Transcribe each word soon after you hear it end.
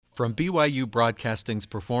From BYU Broadcasting's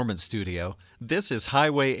Performance Studio, this is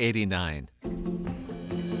Highway 89.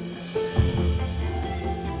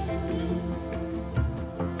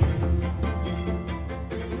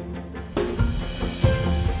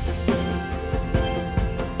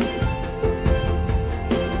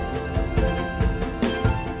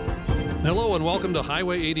 Hello and welcome to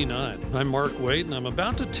Highway 89. I'm Mark Waite and I'm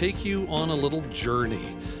about to take you on a little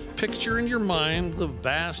journey. Picture in your mind the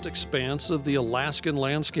vast expanse of the Alaskan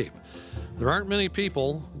landscape. There aren't many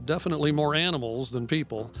people, definitely more animals than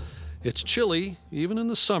people. It's chilly, even in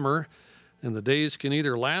the summer, and the days can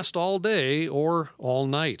either last all day or all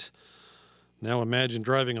night. Now imagine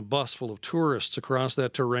driving a bus full of tourists across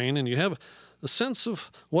that terrain and you have a sense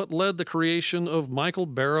of what led the creation of Michael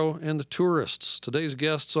Barrow and the Tourists, today's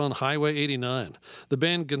guests on Highway 89. The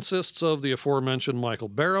band consists of the aforementioned Michael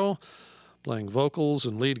Barrow, playing vocals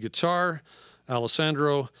and lead guitar,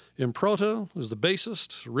 Alessandro Improta is the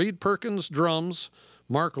bassist, Reed Perkins, drums,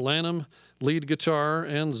 Mark Lanham, lead guitar,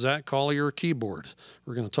 and Zach Collier, keyboard.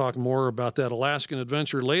 We're going to talk more about that Alaskan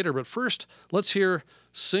adventure later, but first, let's hear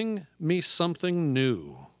Sing Me Something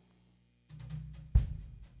New.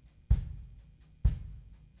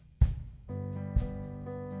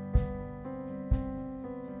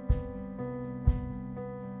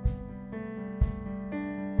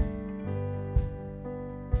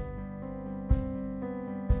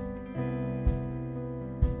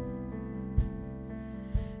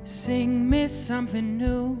 Sing me something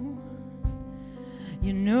new.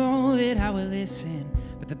 You know that I will listen,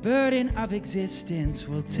 but the burden of existence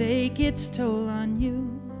will take its toll on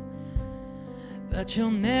you. But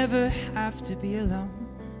you'll never have to be alone,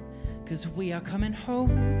 'cause we are coming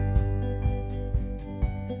home.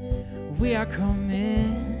 We are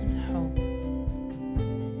coming home.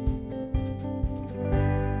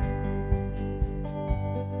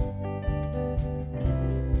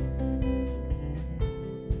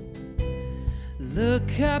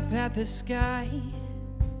 Look up at the sky.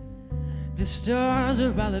 The stars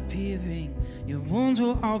are all appearing. Your wounds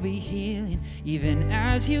will all be healing, even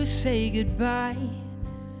as you say goodbye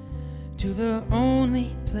to the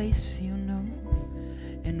only place you know.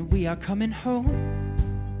 And we are coming home.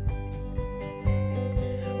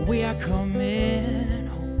 We are coming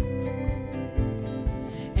home.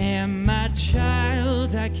 And my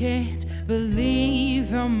child, I can't believe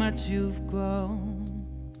how much you've grown.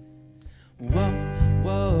 Whoa,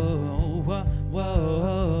 whoa, whoa, whoa,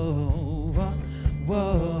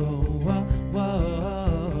 whoa, whoa, whoa,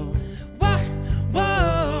 whoa,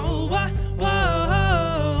 whoa,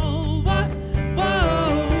 whoa,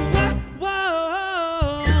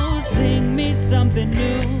 whoa. Sing me something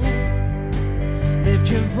new. Lift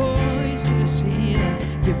your voice to the ceiling.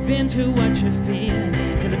 Give in to what you're feeling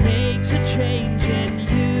till it makes a change in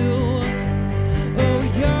you. Oh,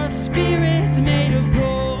 your spirit's made of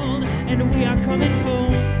gold. And we are coming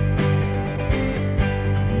home.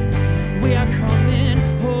 We are coming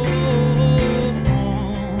home.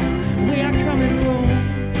 We are coming home.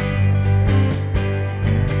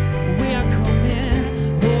 We are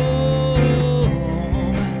coming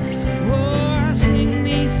home. Oh, sing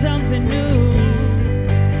me something new.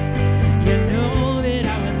 You know that I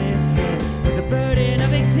will listen, but the burden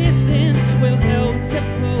of existence will help to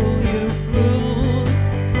pull you through.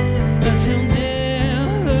 But you'll never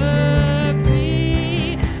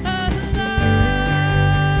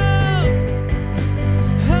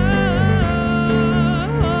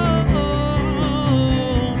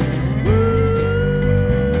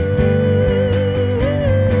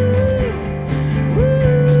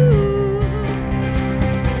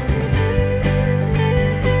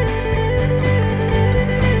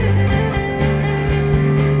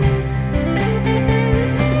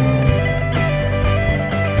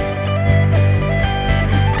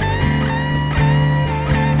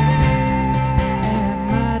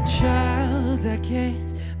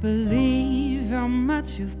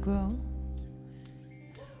you've grown.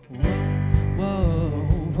 Whoa,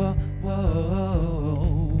 whoa, whoa, whoa,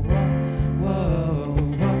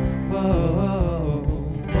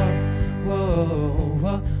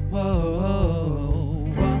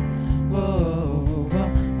 whoa, whoa,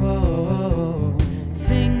 whoa.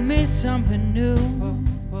 Sing me something new.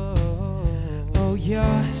 Oh,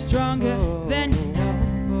 you're stronger than you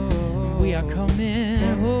know. We are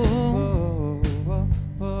coming home.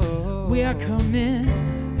 We are coming home.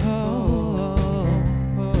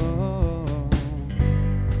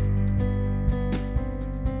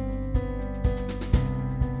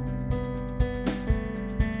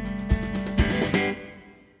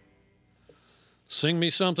 Sing Me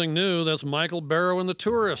Something New. That's Michael Barrow and the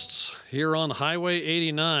Tourists here on Highway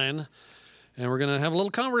 89. And we're going to have a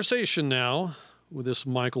little conversation now with this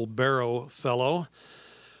Michael Barrow fellow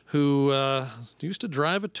who used to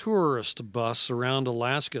drive a tourist bus around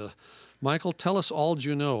Alaska. Michael, tell us all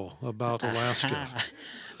you know about Alaska.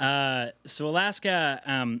 So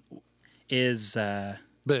Alaska is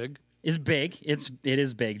big. Is big. It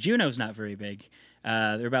is big. Juneau's not very big.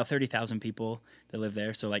 There are about 30,000 people that live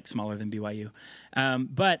there, so like smaller than BYU.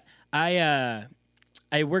 But I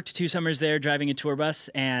worked 2 summers there driving a tour bus,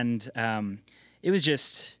 and it was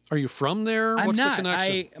just... Are you from there? I'm What's not. the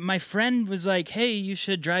connection? My friend was like, hey, you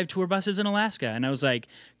should drive tour buses in Alaska. And I was like,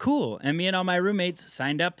 cool. And me and all my roommates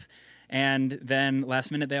signed up, and then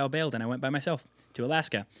last minute they all bailed, and I went by myself to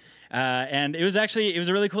Alaska. And it was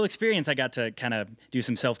a really cool experience. I got to kind of do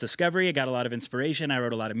some self-discovery. I got a lot of inspiration. I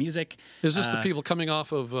wrote a lot of music. Is this the people coming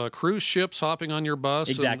off of cruise ships, hopping on your bus?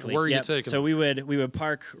 Exactly. Where are you taking So them? we would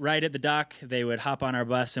park right at the dock. They would hop on our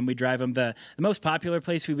bus, and we'd drive them. The most popular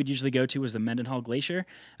place we would usually go to was the Mendenhall Glacier,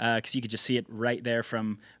 because you could just see it right there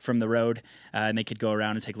from the road, and they could go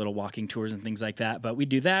around and take little walking tours and things like that. But we'd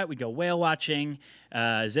do that. We'd go whale watching,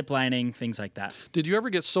 zip lining, things like that. Did you ever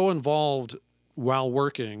get so involved while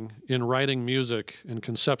working in writing music and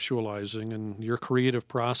conceptualizing and your creative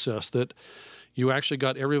process that you actually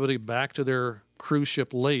got everybody back to their cruise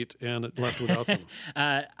ship late and it left without them?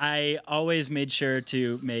 I always made sure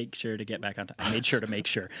to get back on time. I made sure to make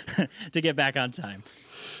sure to get back on time.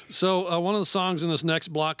 So one of the songs in this next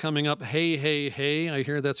block coming up, Hey, Hey, Hey, I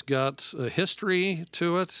hear that's got a history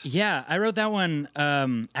to it. Yeah, I wrote that one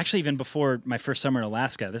actually even before my first summer in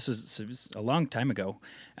Alaska. It was a long time ago.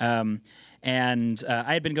 And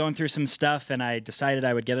I had been going through some stuff, and I decided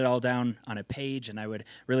I would get it all down on a page, and I would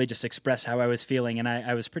really just express how I was feeling. And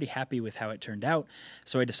I was pretty happy with how it turned out.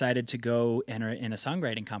 So I decided to go enter in a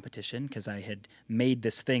songwriting competition because I had made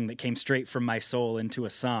this thing that came straight from my soul into a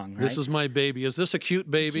song. Right? This is my baby. Is this a cute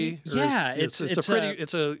baby? Yeah, it's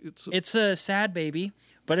a sad baby,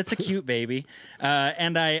 but it's a cute baby.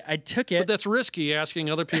 And I took it. But that's risky, asking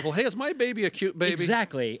other people, hey, is my baby a cute baby?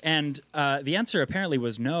 Exactly. And the answer apparently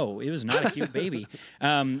was no. It was not a cute baby.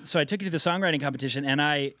 So I took it to the songwriting competition, and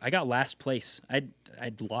I got last place.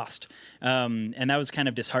 I'd lost. And that was kind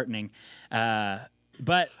of disheartening.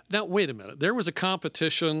 But now, wait a minute. There was a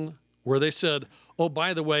competition where they said, oh,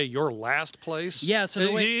 by the way, you're last place? Yeah. So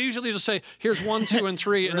you usually just say, here's 1, 2, and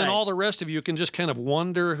 3, and then all the rest of you can just kind of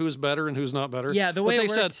wonder who's better and who's not better. Yeah, the way but it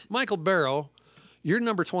they worked, said, Michael Barrow, you're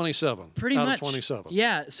number 27. Pretty out much. Of 27.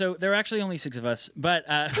 Yeah. So there were actually only 6 of us, but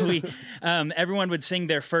everyone would sing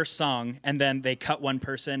their first song, and then they cut one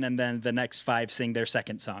person, and then the next 5 sing their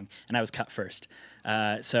second song, and I was cut first.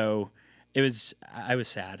 So I was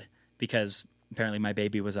sad because apparently my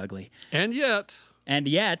baby was ugly. And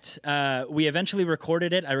yet, we eventually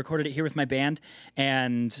recorded it. I recorded it here with my band,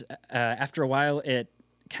 and after a while, it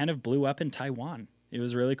kind of blew up in Taiwan. It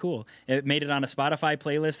was really cool. It made it on a Spotify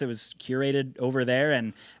playlist that was curated over there,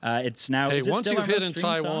 and it's now... Hey, once you've hit in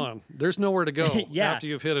Taiwan, there's nowhere to go after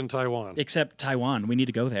you've hit in Taiwan. Except Taiwan. We need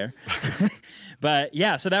to go there. But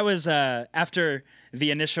yeah, so that was after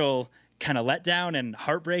the initial kind of letdown and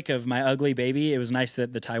heartbreak of my ugly baby. It was nice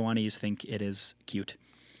that the Taiwanese think it is cute.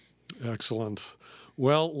 Excellent.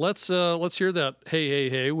 Well, let's hear that Hey, Hey,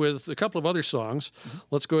 Hey with a couple of other songs. Mm-hmm.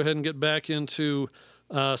 Let's go ahead and get back into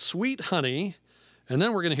Sweet Honey, and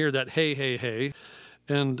then we're going to hear that Hey, Hey, Hey.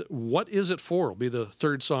 And What Is It For will be the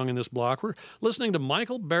third song in this block. We're listening to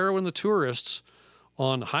Michael Barrow and the Tourists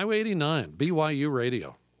on Highway 89, BYU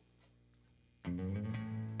Radio.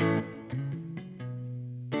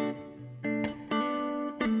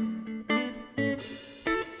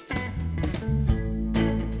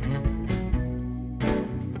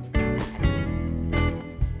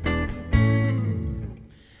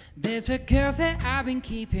 There's a girl that I've been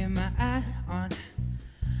keeping my eye on.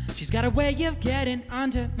 She's got a way of getting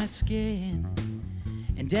under my skin,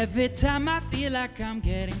 and every time I feel like I'm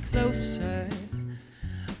getting closer,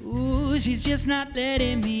 ooh, she's just not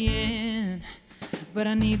letting me in. But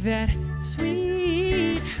I need that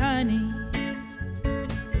sweet honey,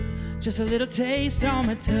 just a little taste on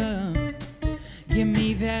my tongue. Give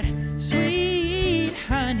me that sweet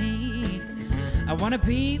honey, I wanna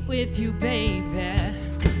be with you, baby,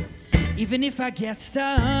 even if I get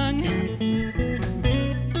stung.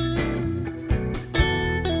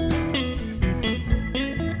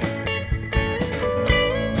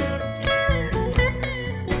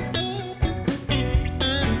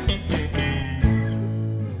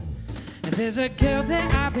 There's a girl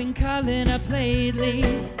that I've been calling up lately.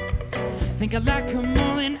 Think I like her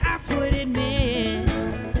more than I would admit,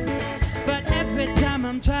 but every time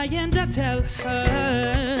I'm trying to tell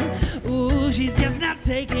her, ooh, she's just not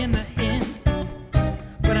taking the hint.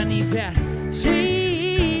 but I need that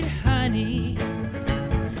sweet honey.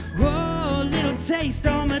 Oh, little taste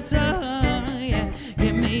on my tongue. Yeah,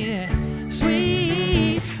 give me that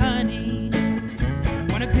sweet honey.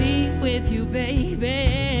 Wanna be with you,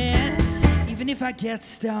 baby, even if I get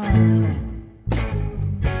stung.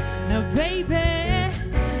 Now, baby,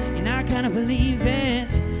 you're not gonna believe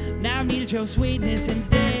this. Now I've needed your sweetness since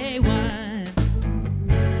day one.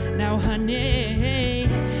 Now, honey,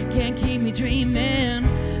 can't keep me dreaming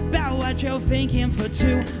about what you're thinking for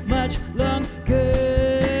too much longer.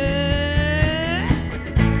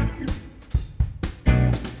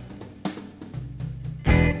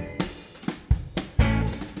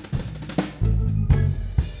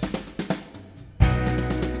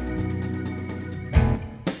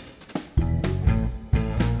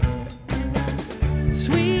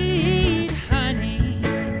 Sweet honey,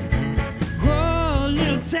 oh,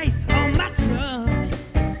 little taste on my tongue.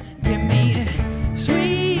 Give me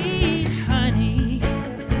sweet honey.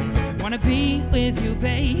 Wanna be with you,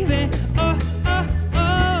 baby. Oh, oh,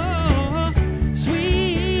 oh,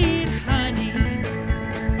 sweet honey.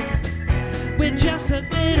 With just a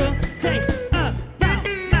little taste about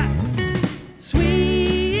my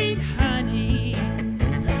sweet honey.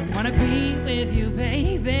 Wanna be with you,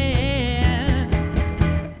 baby,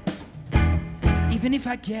 even if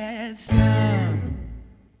I get stung.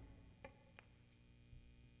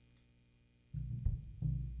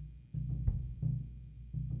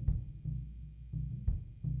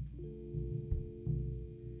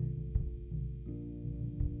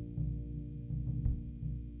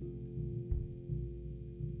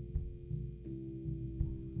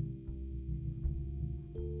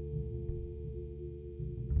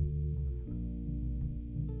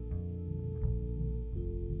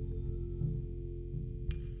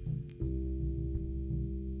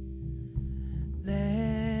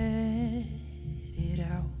 Let it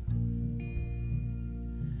out.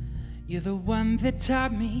 You're the one that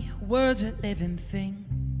taught me words are living thing.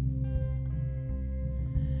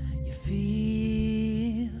 You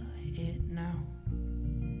feel it now.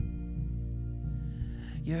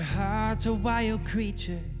 Your heart's a wild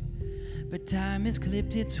creature, but time has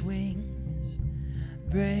clipped its wings.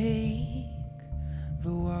 Break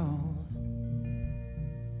the walls.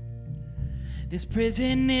 This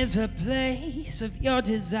prison is a place of your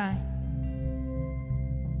design.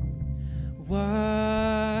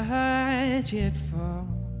 Watch it fall.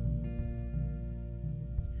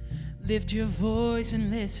 Lift your voice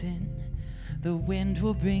and listen. The wind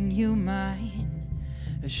will bring you mine.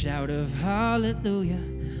 A shout of hallelujah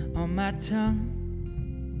on my tongue.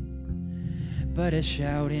 But a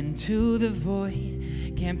shout into the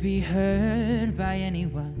void can't be heard by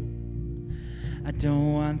anyone. I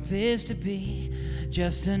don't want this to be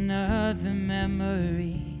just another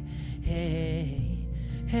memory. Hey,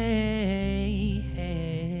 hey,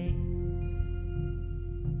 hey.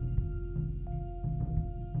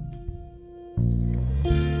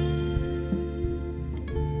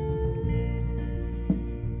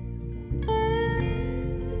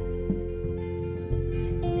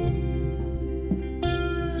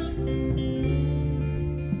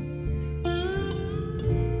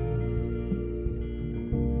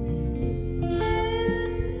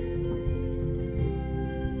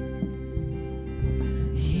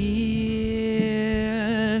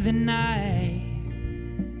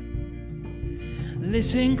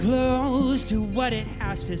 Listen close to what it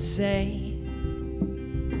has to say.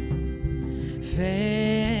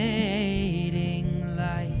 Fading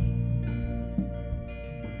light.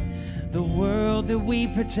 The world that we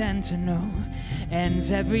pretend to know ends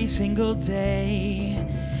every single day.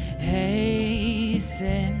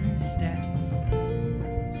 Hasten steps.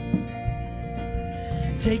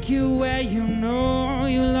 Take you where you know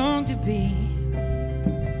you long to be.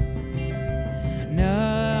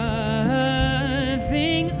 Nothing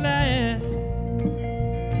left,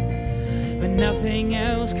 but nothing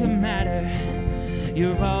else can matter.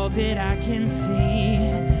 You're all that I can see.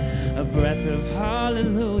 A breath of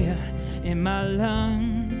hallelujah in my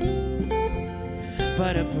lungs,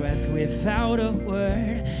 but a breath without a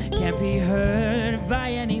word can't be heard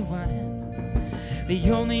by anyone.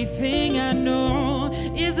 The only thing I know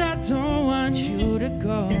is I don't want you to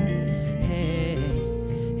go. Hey,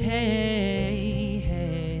 hey,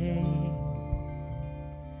 hey,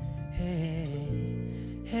 hey,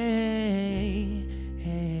 hey, hey.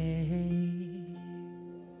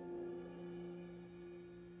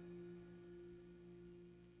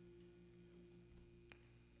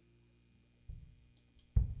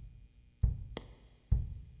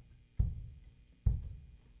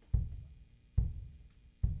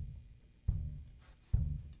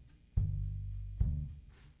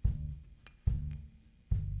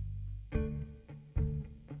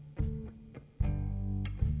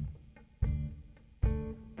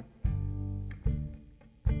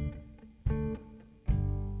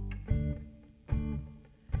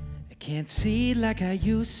 Can't see like I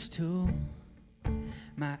used to.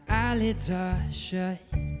 My eyelids are shut.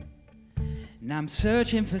 And I'm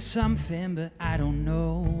searching for something, but I don't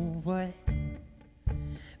know what.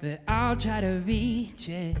 But I'll try to reach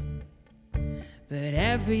it. But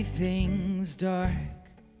everything's dark.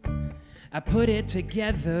 I put it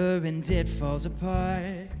together and it falls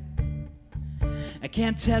apart. I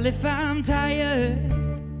can't tell if I'm tired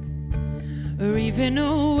or even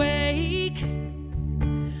awake,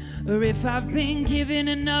 or if I've been given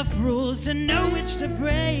enough rules to know which to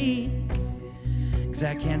break. 'Cause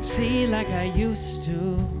I can't see like I used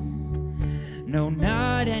to. No,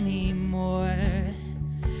 not anymore.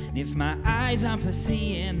 And if my eyes aren't for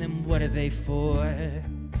seeing, then what are they for?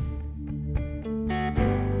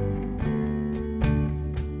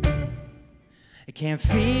 I can't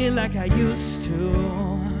feel like I used to.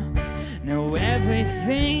 No,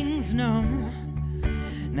 everything's numb.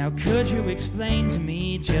 Now could you explain to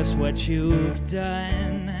me just what you've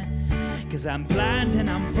done? 'Cause I'm blind and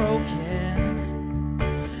I'm broken,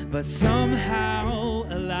 but somehow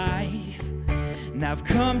alive. And I've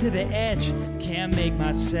come to the edge, can't make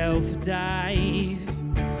myself dive.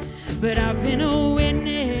 But I've been a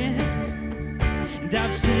witness, and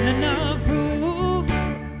I've seen enough proof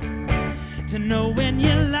to know when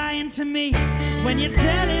you're lying to me, when you're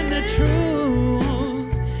telling the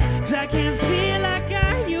truth. 'Cause I can't feel like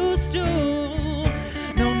I used to.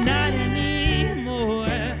 No, not anymore.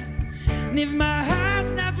 And if my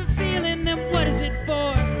heart's not for feeling, then what is it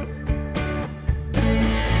for?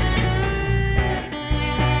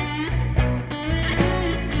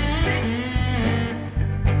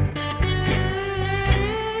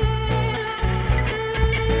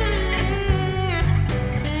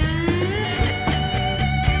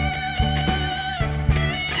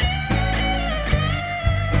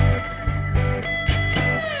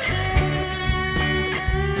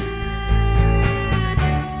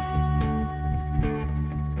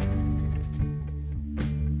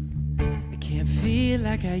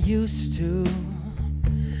 Like I used to.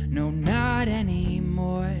 No, not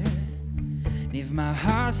anymore. And if my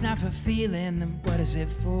heart's not for feeling, then what is it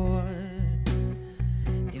for?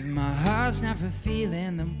 If my heart's not for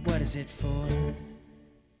feeling, then what is it for?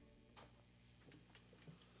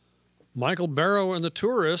 Michael Barrow and the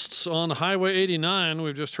Tourists on Highway 89.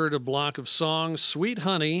 We've just heard a block of songs, Sweet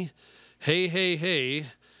Honey, Hey, Hey, Hey,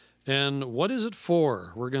 and What Is It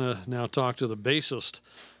For? We're going to now talk to the bassist,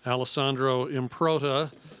 Alessandro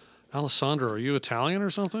Improta. Alessandro, are you Italian or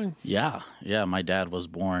something? Yeah. My dad was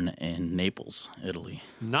born in Naples, Italy.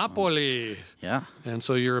 Napoli. Yeah. And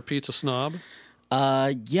so you're a pizza snob?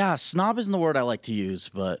 Yeah, snob isn't the word I like to use,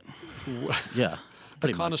 but yeah.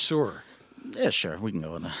 A connoisseur. Yeah, sure, we can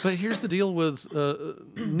go with that. But here's the deal with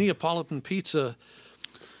Neapolitan pizza.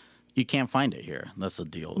 You can't find it here. That's the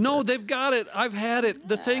deal. No, they've got it. I've had it.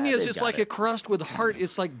 The thing is, they've it's got like it. a crust with heart.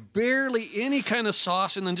 It's like barely any kind of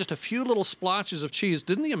sauce and then just a few little splotches of cheese.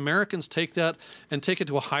 Didn't the Americans take that and take it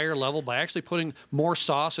to a higher level by actually putting more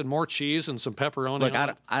sauce and more cheese and some pepperoni Look,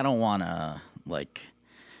 on it? I don't want to,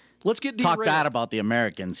 Let's get talk derailed. bad about the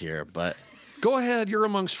Americans here, but Go ahead. You're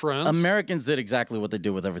amongst friends. Americans did exactly what they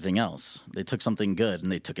do with everything else. They took something good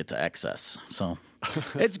and they took it to excess. So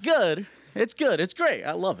it's good. It's good. It's great.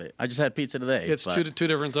 I love it. I just had pizza today. It's but two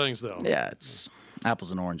different things, though. Yeah, it's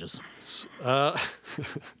apples and oranges. I've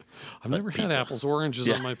never had pizza. apples, oranges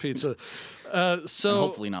Yeah. on my pizza. And So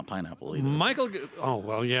hopefully not pineapple either. Michael, oh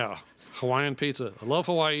well, yeah, Hawaiian pizza. I love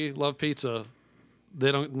Hawaii. Love pizza.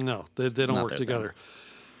 They don't. No, they don't Not work their together.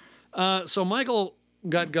 So Michael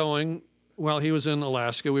got going while he was in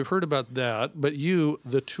Alaska. We've heard about that. But you,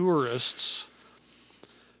 the Tourists,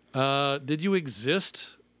 did you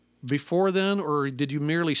exist before then, or did you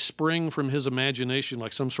merely spring from his imagination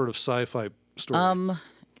like some sort of sci-fi story?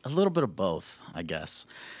 A little bit of both, I guess.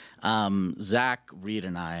 Zach, Reed,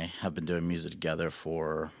 and I have been doing music together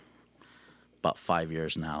for about 5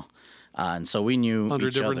 years now. And so we knew Under a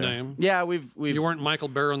each different other. name? Yeah, we've You weren't Michael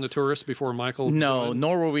Barrow and the Tourist before Michael No, joined?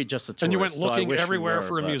 nor were we just a tourist. And you went though I looking wish we everywhere were,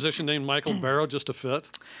 for a but- musician named Michael Barrow just to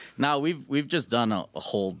fit? No, we've just done a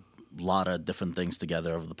whole lot of different things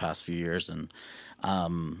together over the past few years, and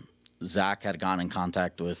Zach had gotten in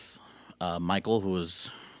contact with Michael, who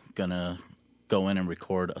was gonna go in and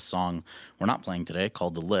record a song we're not playing today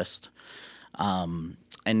called "The List," and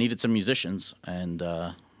needed some musicians, and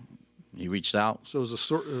he reached out. So it was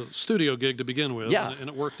a studio gig to begin with, Yeah. and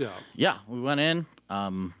it worked out. Yeah, we went in,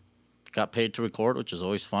 got paid to record, which is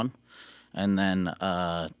always fun, and then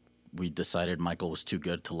we decided Michael was too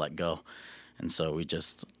good to let go, and so we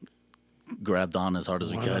just grabbed on as hard as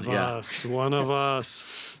we One could. of us.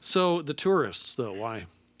 So the Tourists, though, why?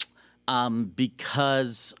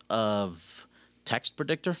 Because of Text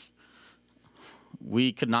Predictor,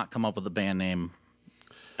 we could not come up with a band name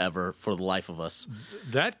ever for the life of us.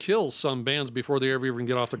 That kills some bands before they ever even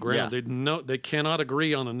get off the ground. Yeah. They cannot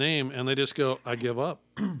agree on a name, and they just go, "I give up,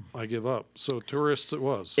 I give up." So Tourists, it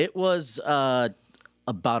was. It was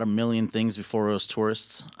about a million things before it was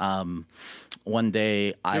Tourists. One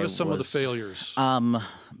day Give us some of the failures.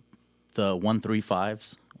 The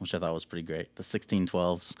 135s, which I thought was pretty great. The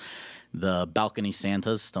 1612s, the Balcony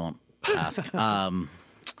Santas. Don't ask. I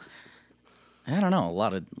don't know. A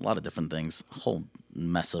lot of different things. A whole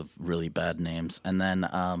mess of really bad names. And then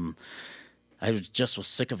I just was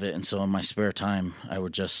sick of it, and so in my spare time, I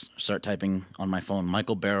would just start typing on my phone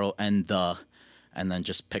Michael Barrow and then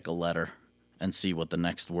just pick a letter and see what the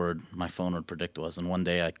next word my phone would predict was. And one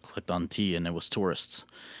day I clicked on T, and it was Tourists.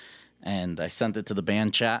 And I sent it to the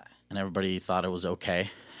band chat, and everybody thought it was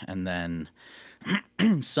okay. And then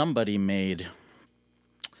somebody made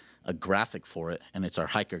a graphic for it, and it's our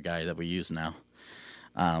hiker guy that we use now.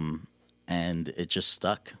 And it just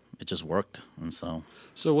stuck. It just worked. And so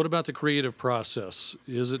what about the creative process?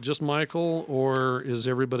 Is it just Michael, or is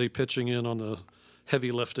everybody pitching in on the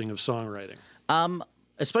heavy lifting of songwriting?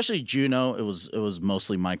 Especially Juno, it was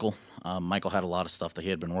mostly Michael. Michael had a lot of stuff that he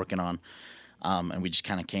had been working on, and we just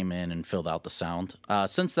kind of came in and filled out the sound.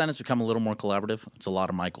 Since then, it's become a little more collaborative. It's a lot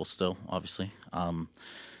of Michael still, obviously.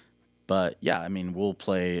 But yeah, I mean, we'll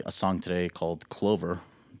play a song today called Clover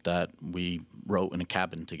that we wrote in a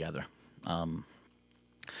cabin together.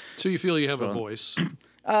 So you feel you have a voice.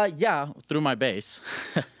 Yeah, through my bass.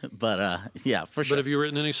 But yeah, for sure. But have you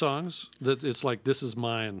written any songs that it's like, this is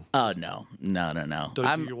mine? Oh, no.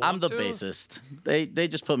 I'm the bassist. They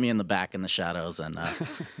just put me in the back in the shadows, and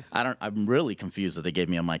I'm really confused that they gave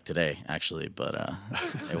me a mic today, actually, but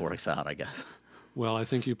it works out, I guess. Well, I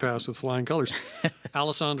think you passed with flying colors.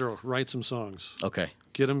 Alessandro, write some songs. Okay.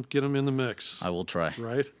 Get them in the mix. I will try.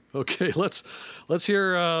 Right? Okay, let's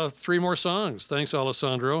hear 3 more songs. Thanks,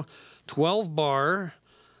 Alessandro. 12 Bar,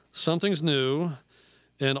 Something's New,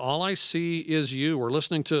 and All I See Is You. We're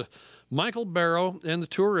listening to Michael Barrow and the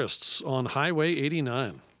Tourists on Highway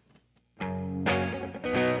 89.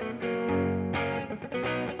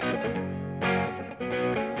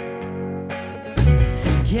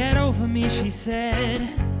 Get over me, she said.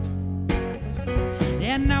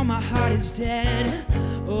 And now my heart is dead.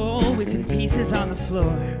 Oh, it's in pieces on the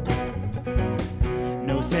floor.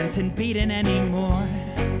 No sense in beating anymore.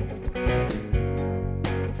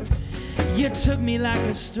 You took me like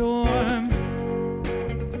a storm.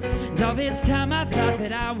 And all this time I thought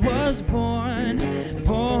that I was born to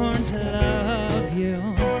love you.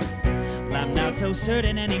 Well, I'm not so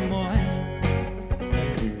certain anymore.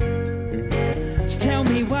 So tell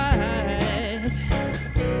me what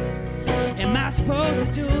am I supposed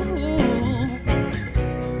to do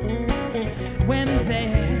when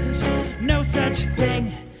there's no such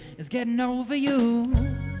thing as getting over you?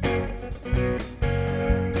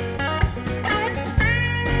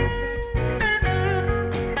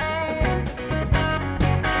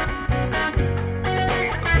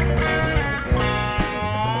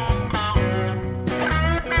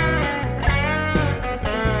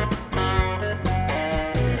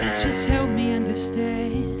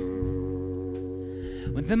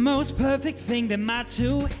 The most perfect thing that my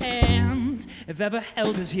 2 hands have ever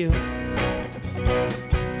held is you.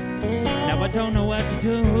 Now I don't know what to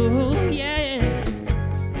do, yeah.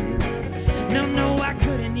 No, I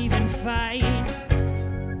couldn't even fight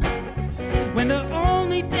when the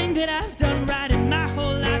only thing that I've done right in my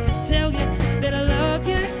whole life is tell you that I love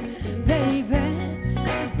you, baby.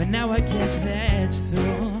 But now I guess that's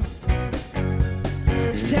through.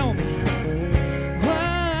 Just tell me,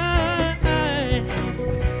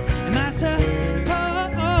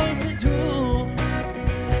 supposed to do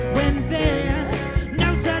when there's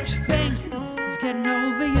no such thing as getting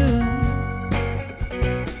over you?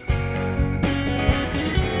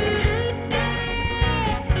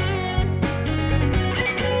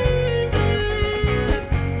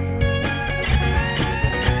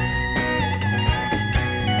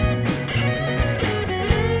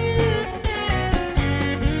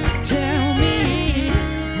 Tell me,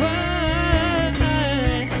 what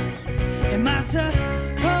am I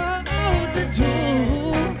supposed to do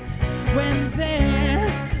when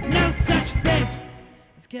there's no such thing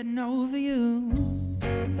as getting over you?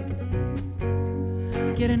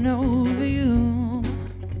 Getting over you.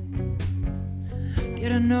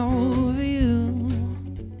 Getting over you.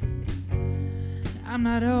 I'm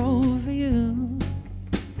not over you.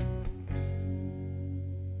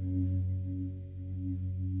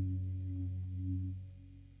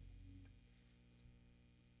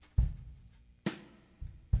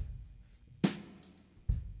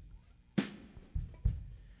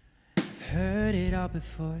 all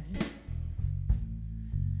before,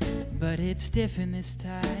 but it's different this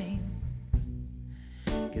time.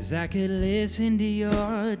 'Cause I could listen to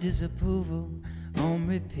your disapproval on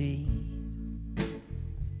repeat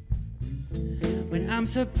when I'm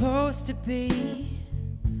supposed to be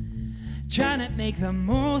trying to make the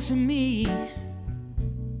most of me,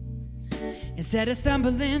 instead of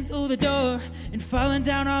stumbling through the door and falling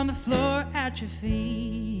down on the floor at your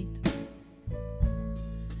feet.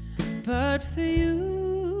 But for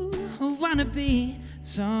you, I wanna be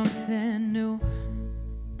something new.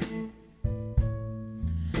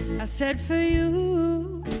 I said for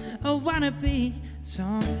you, I wanna be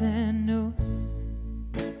something new.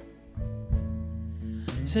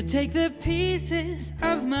 So take the pieces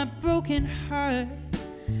of my broken heart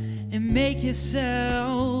and make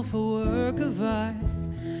yourself a work of art,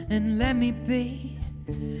 and let me be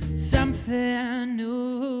something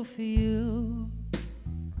new for you.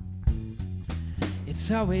 It's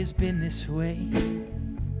always been this way.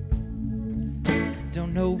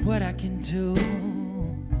 Don't know what I can do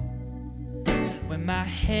when my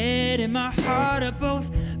head and my heart are both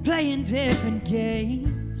playing different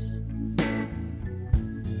games.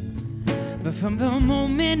 But from the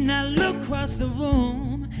moment I looked across the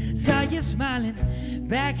room, saw you smiling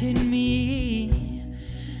back at me,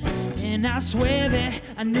 and I swear that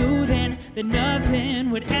I knew then that nothing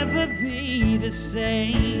would ever be the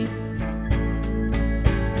same.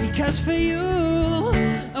 Because for you,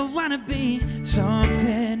 I wanna be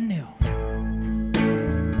something new.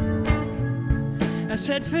 I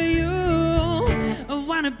said for you, I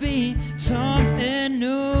wanna be something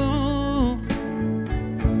new.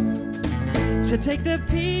 So take the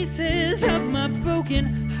pieces of my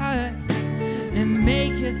broken heart and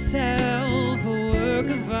make yourself a work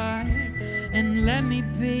of art, and let me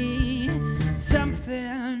be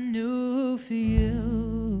something new for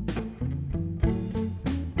you.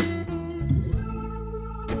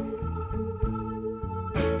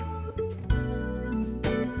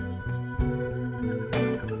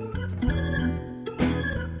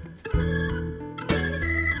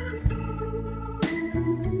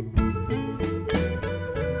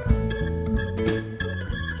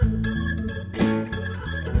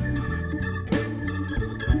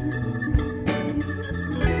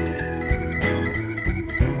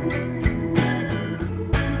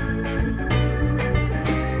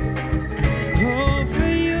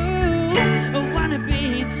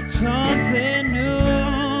 Something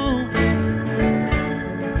new.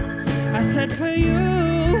 I said for you,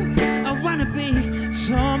 I wanna be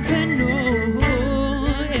something new.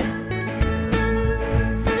 Yeah.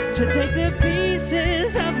 So take the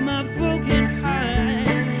pieces of my broken heart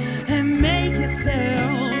and make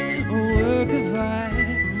yourself a work of art,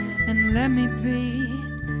 and let me be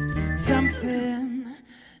something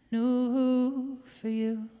new for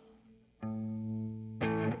you.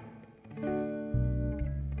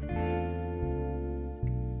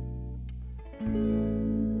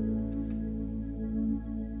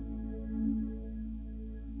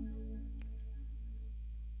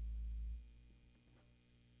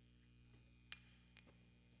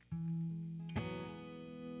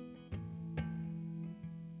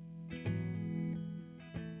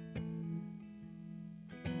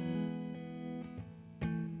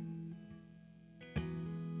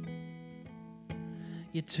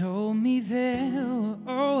 You told me there were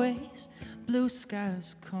always blue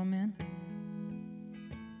skies coming.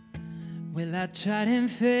 Well, I tried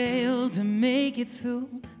and failed to make it through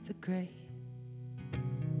the gray,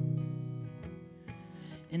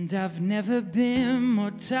 and I've never been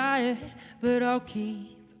more tired, but I'll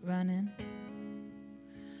keep running,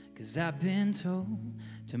 'cause I've been told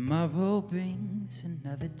tomorrow brings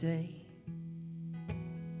another day.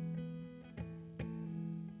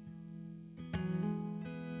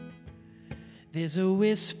 There's a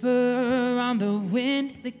whisper on the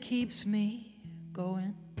wind that keeps me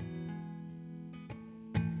going.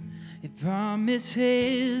 It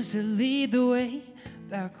promises to lead the way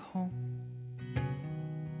back home,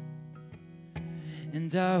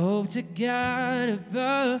 and I hope to God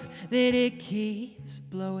above that it keeps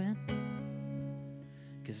blowing,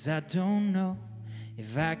 'cause I don't know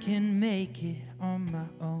if I can make it on my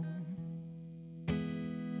own.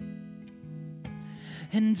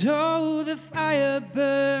 And oh, the fire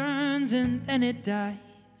burns and then it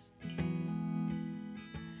dies,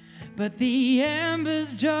 but the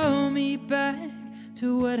embers draw me back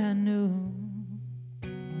to what I knew.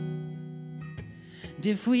 And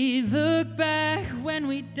if we look back when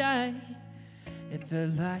we die at the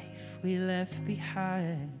life we left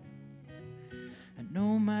behind, I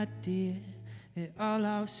know, my dear, that all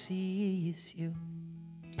I'll see is you.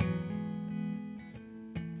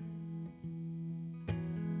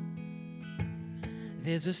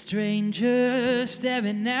 There's a stranger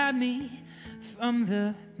staring at me from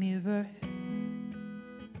the mirror.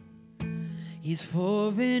 He's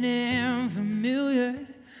foreign and familiar,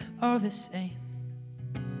 all the same.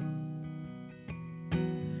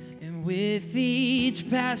 And with each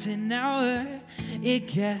passing hour, it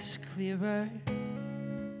gets clearer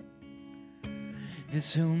that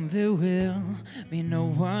soon there will be no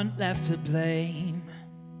one left to blame.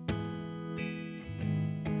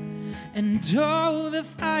 And oh, the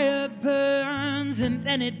fire burns and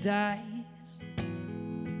then it dies,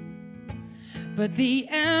 but the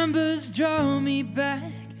embers draw me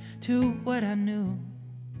back to what I knew.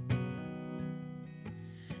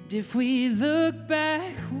 And if we look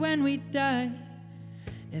back when we die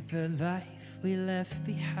at the life we left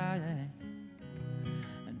behind,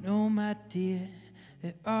 I know, my dear,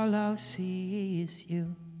 that all I'll see is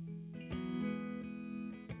you.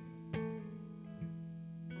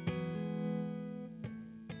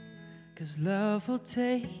 'Cause love will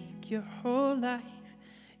take your whole life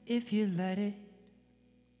if you let it,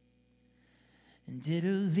 and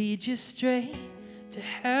it'll lead you straight to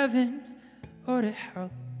heaven or to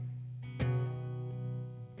hell.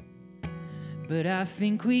 But I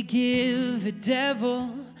think we give the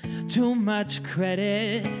devil too much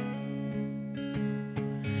credit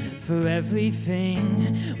for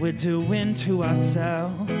everything we're doing to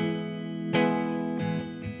ourselves.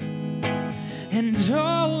 And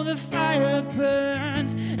oh, the fire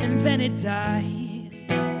burns and then it dies,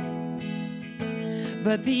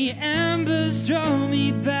 but the embers draw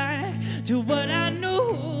me back to what I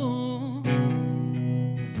knew.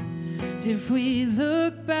 And if we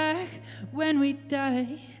look back when we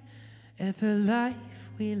die at the life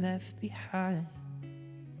we left behind,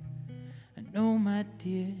 I know, my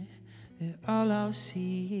dear, that all I'll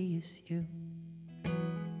see is you.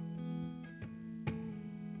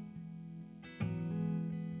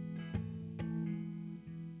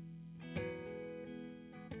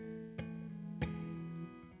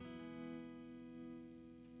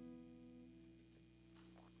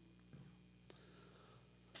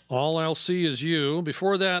 All I'll See Is You.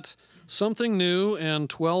 Before that, Something New and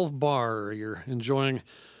 12 Bar. You're enjoying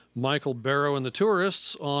Michael Barrow and the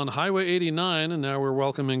Tourists on Highway 89, and now we're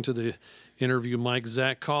welcoming to the interview Mike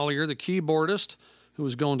Zach Collier, the keyboardist, who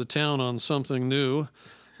was going to town on Something New.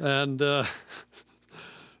 And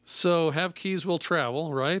so Have Keys Will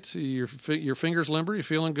Travel, right? Your fingers limber? You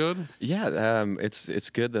feeling good? Yeah, it's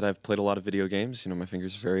good that I've played a lot of video games. You know, my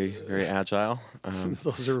fingers are very, very agile.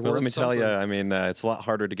 Those are well, worth let me tell something. you, I mean, it's a lot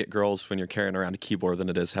harder to get girls when you're carrying around a keyboard than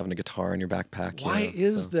it is having a guitar in your backpack. Why you know?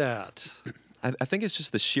 is that? I think it's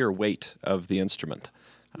just the sheer weight of the instrument.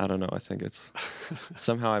 I don't know. I think it's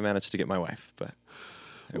somehow I managed to get my wife, but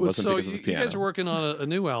it wasn't So because of the piano. you guys are working on a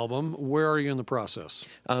new album. Where are you in the process?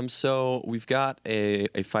 So we've got a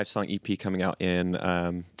 5-song EP coming out in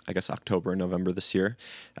I guess October, November this year,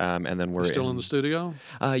 and then we're Still in the studio?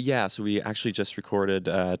 Yeah, so we actually just recorded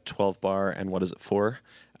 12 Bar and What Is It For,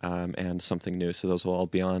 and Something New. So those will all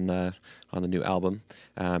be on the new album,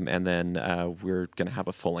 and then we're going to have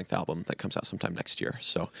a full-length album that comes out sometime next year.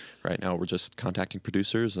 So right now we're just contacting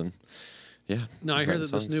producers and. Yeah. Now, I hear that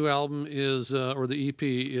songs. this new album is, or the EP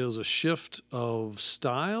is a shift of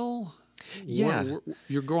style. Yeah.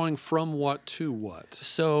 You're going from what to what?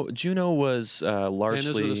 So Juno was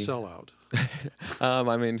largely. And is it a sellout?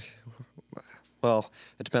 I mean, well,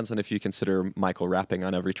 it depends on if you consider Michael rapping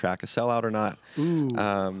on every track a sellout or not.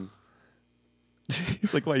 Ooh.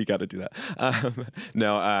 He's like, why you got to do that?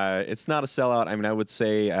 No, it's not a sellout. I mean, I would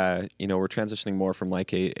say, we're transitioning more from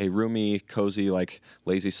like a roomy, cozy, like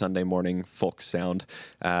lazy Sunday morning folk sound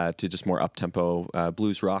to just more up-tempo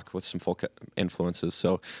blues rock with some folk influences.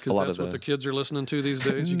 So a lot that's of what the kids are listening to these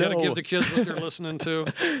days. You got to No. give the kids what they're listening to.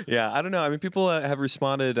 Yeah, I don't know. I mean, people have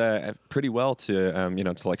responded pretty well to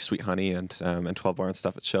to like Sweet Honey and 12 Bar and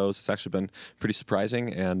stuff at shows. It's actually been pretty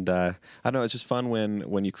surprising, and I don't know. It's just fun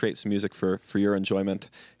when you create some music for your enjoyment,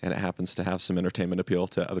 and it happens to have some entertainment appeal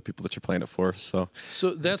to other people that you're playing it for. So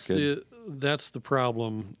that's the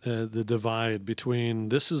problem, the divide between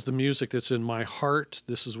this is the music that's in my heart,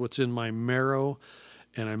 this is what's in my marrow,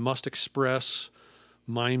 and I must express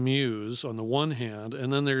my muse on the one hand,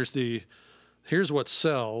 and then there's here's what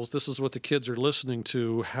sells, this is what the kids are listening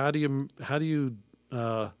to. How do you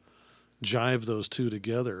jive those two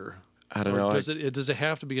together? I don't know. Does it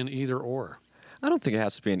have to be an either or? I don't think it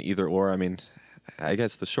has to be an either or. I mean, I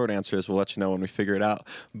guess the short answer is we'll let you know when we figure it out.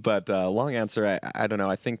 But long answer, I don't know.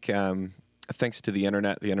 I think thanks to the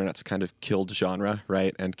internet's kind of killed genre,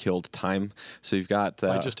 right, and killed time. So you've got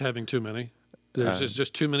By just having too many? There's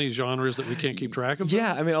just too many genres that we can't keep track of.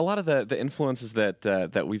 Yeah, I mean, a lot of the influences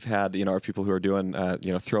that we've had, are people who are doing,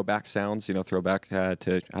 throwback sounds, throwback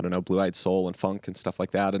to, I don't know, blue-eyed soul and funk and stuff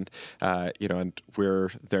like that, and and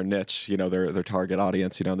we're their niche, their target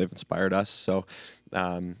audience, they've inspired us. So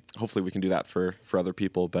hopefully we can do that for other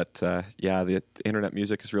people. But the internet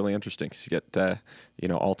music is really interesting because you get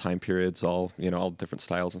all time periods, all different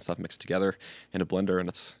styles and stuff mixed together in a blender, and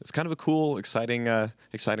it's kind of a cool, exciting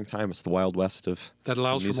time. It's the Wild West of that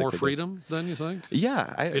allows for music, more freedom. Then you think?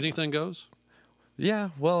 Yeah, anything goes. Yeah,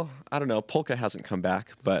 well, I don't know. Polka hasn't come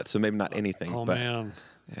back, but so maybe not anything. Oh but, man,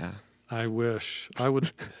 yeah. I wish I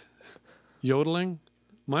would. Yodeling,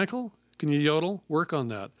 Michael, can you yodel? Work on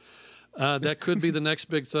that. That could be the next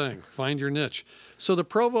big thing. Find your niche. So the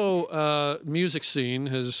Provo music scene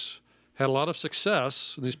has had a lot of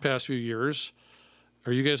success in these past few years.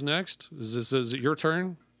 Are you guys next? Is it your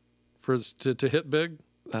turn to hit big?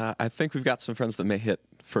 I think we've got some friends that may hit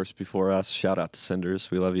first before us. Shout out to Cinders.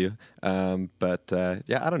 We love you. But I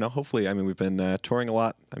don't know. Hopefully, I mean, we've been touring a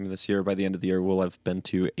lot. I mean, this year, by the end of the year, we'll have been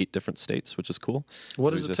to 8 different states, which is cool.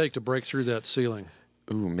 What does it take to break through that ceiling?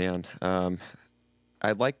 Ooh, man.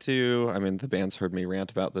 I'd like to, I mean, the band's heard me rant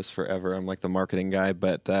about this forever. I'm like the marketing guy,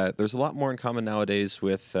 but there's a lot more in common nowadays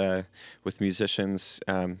with musicians.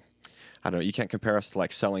 I don't know, you can't compare us to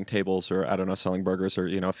like selling tables or, I don't know, selling burgers or,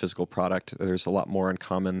 a physical product. There's a lot more in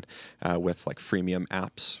common with like freemium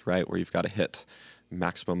apps, right, where you've got to hit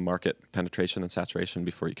maximum market penetration and saturation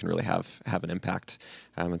before you can really have an impact.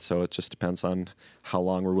 And so it just depends on how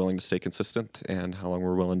long we're willing to stay consistent and how long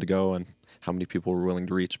we're willing to go and how many people we're willing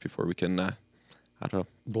to reach before we can, I don't know.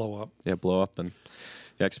 Blow up. Yeah, blow up. And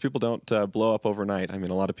yeah, because people don't blow up overnight. I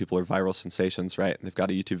mean, a lot of people are viral sensations, right? And they've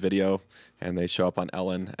got a YouTube video and they show up on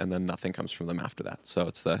Ellen and then nothing comes from them after that. So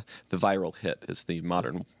it's the viral hit is the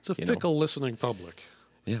modern. It's a fickle listening public.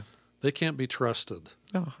 Yeah. They can't be trusted.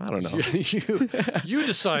 Oh, I don't know. You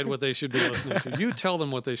decide what they should be listening to. You tell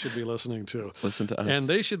them what they should be listening to. Listen to us. And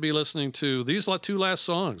they should be listening to these 2 last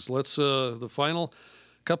songs. Let's, the final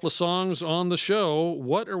couple of songs on the show.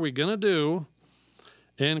 What Are We Gonna Do?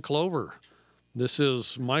 And Clover. This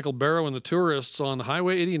is Michael Barrow and the Tourists on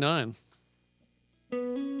Highway 89.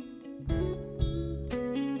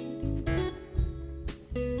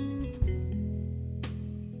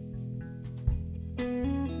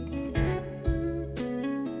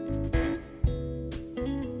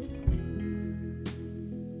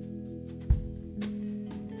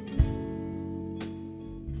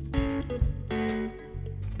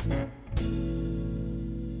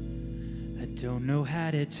 Don't know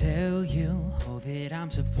how to tell you all that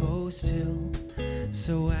I'm supposed to,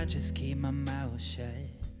 so I just keep my mouth shut.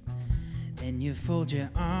 Then you fold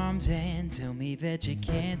your arms and tell me that you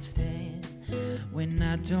can't stand when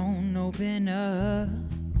I don't open up.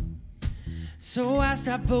 So I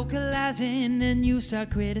stop vocalizing and you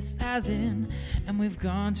start criticizing, and we've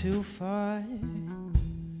gone too far.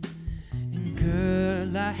 And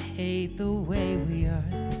girl, I hate the way we are.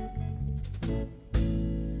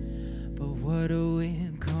 What are we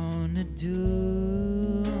gonna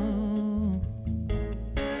do?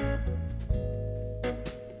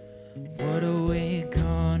 What are we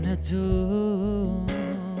gonna do?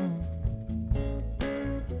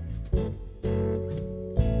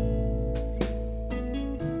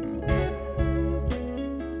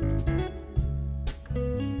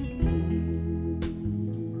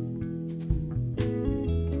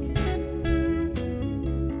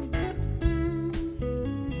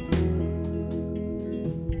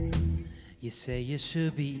 You say it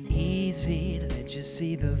should be easy to let you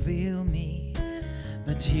see the real me,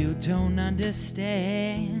 but you don't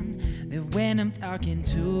understand that when I'm talking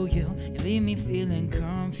to you, you leave me feeling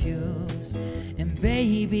confused. And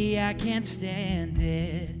baby, I can't stand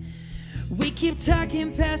it. We keep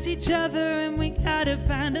talking past each other and we gotta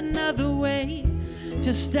find another way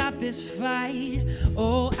to stop this fight.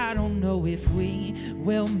 Oh, I don't know if we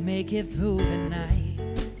will make it through the night.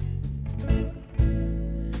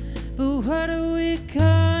 But what are we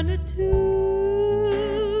gonna do?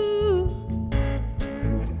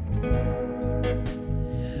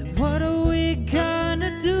 What are we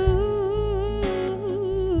gonna do?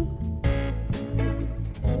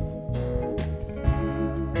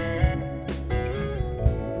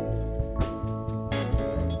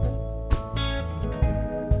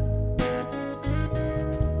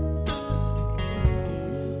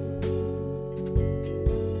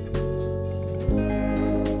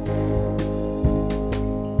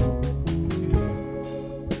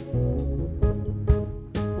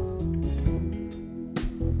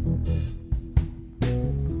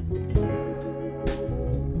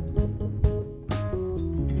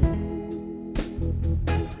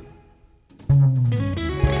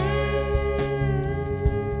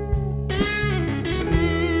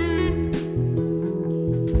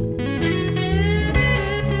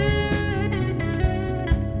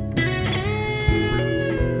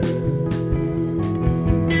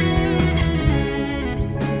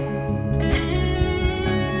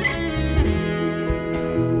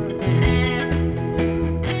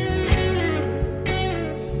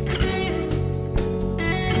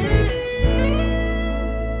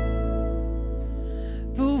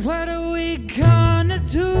 we gonna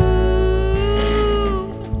do?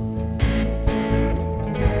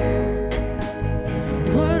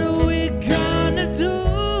 What are we gonna do?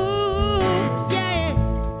 Yeah.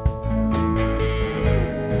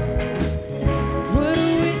 What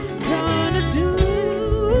are we gonna do?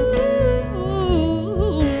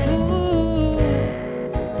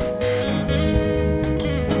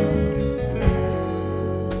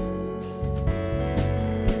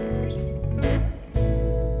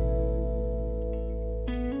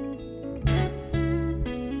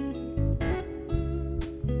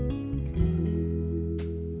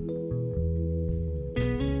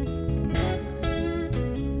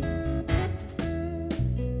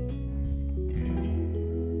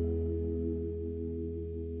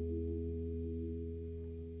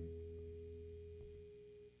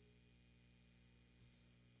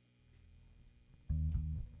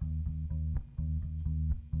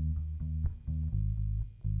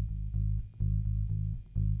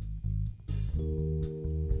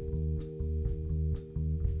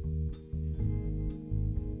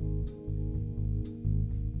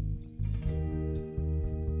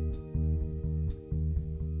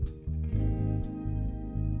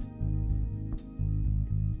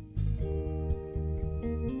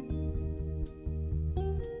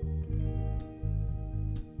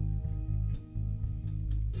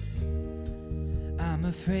 I'm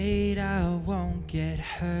afraid I won't get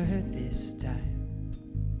hurt this time.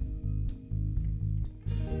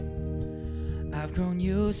 I've grown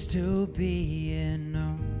used to being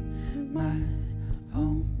on my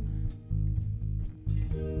own.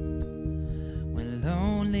 When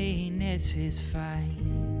loneliness is fine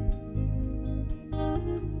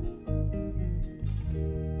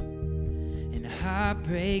and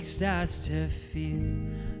heartbreak starts to feel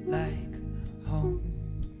like home.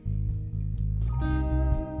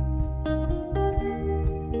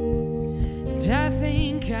 And I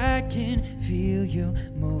think I can feel you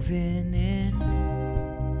moving in.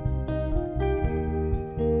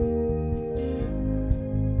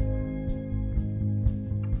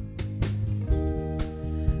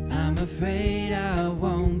 I'm afraid I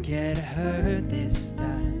won't get hurt this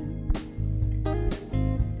time.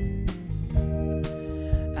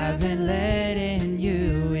 I've been letting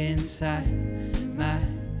you inside my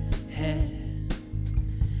head.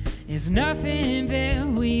 It's nothing that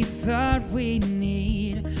we thought we'd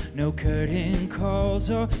need. No curtain calls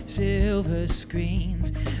or silver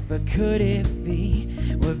screens. But could it be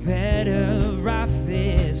we're better off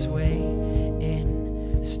this way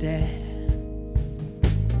instead?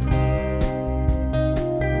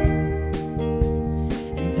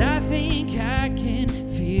 And I think I can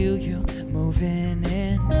feel you moving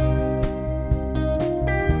in,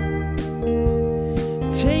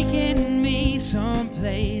 taking me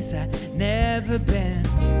someplace I've never been.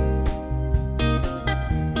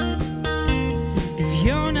 If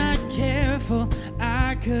you're not careful,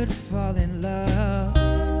 I could fall in love.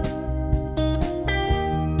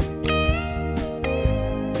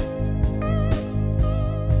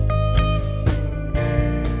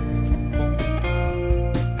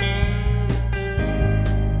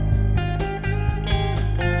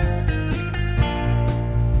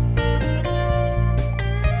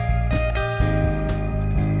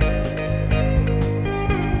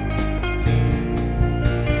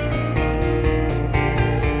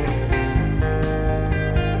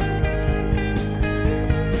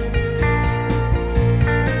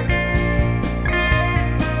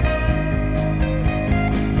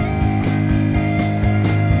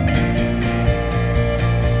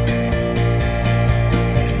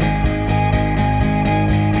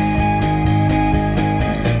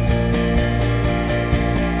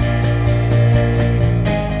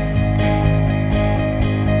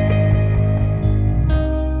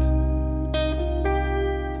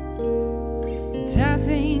 I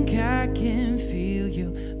think I can feel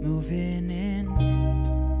you moving in,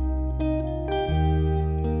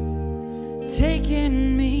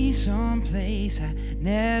 taking me someplace I've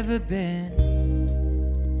never been.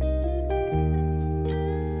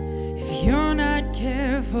 If you're not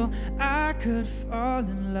careful, I could fall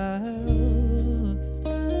in love.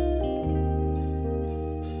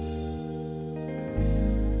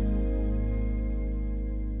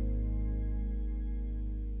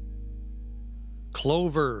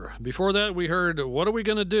 Clover. Before that, we heard What Are We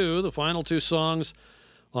Gonna Do, the final two songs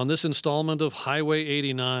on this installment of Highway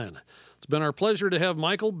 89. It's been our pleasure to have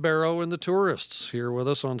Michael Barrow and the Tourists here with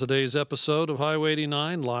us on today's episode of Highway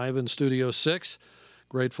 89, live in Studio 6.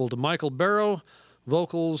 Grateful to Michael Barrow,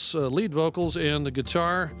 vocals, lead vocals, and the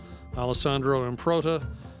guitar. Alessandro Improta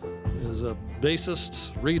is a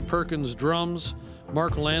bassist. Reed Perkins, drums.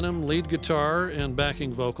 Mark Lanham, lead guitar and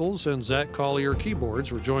backing vocals, and Zach Collier,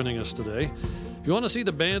 keyboards, were joining us today. If you want to see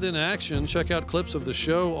the band in action, check out clips of the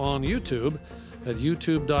show on YouTube at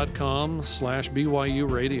youtube.com/BYU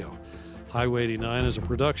Radio. Highway 89 is a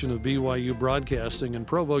production of BYU Broadcasting in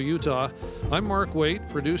Provo, Utah. I'm Mark Waite,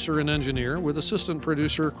 producer and engineer, with assistant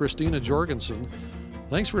producer Christina Jorgensen.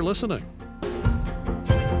 Thanks for listening.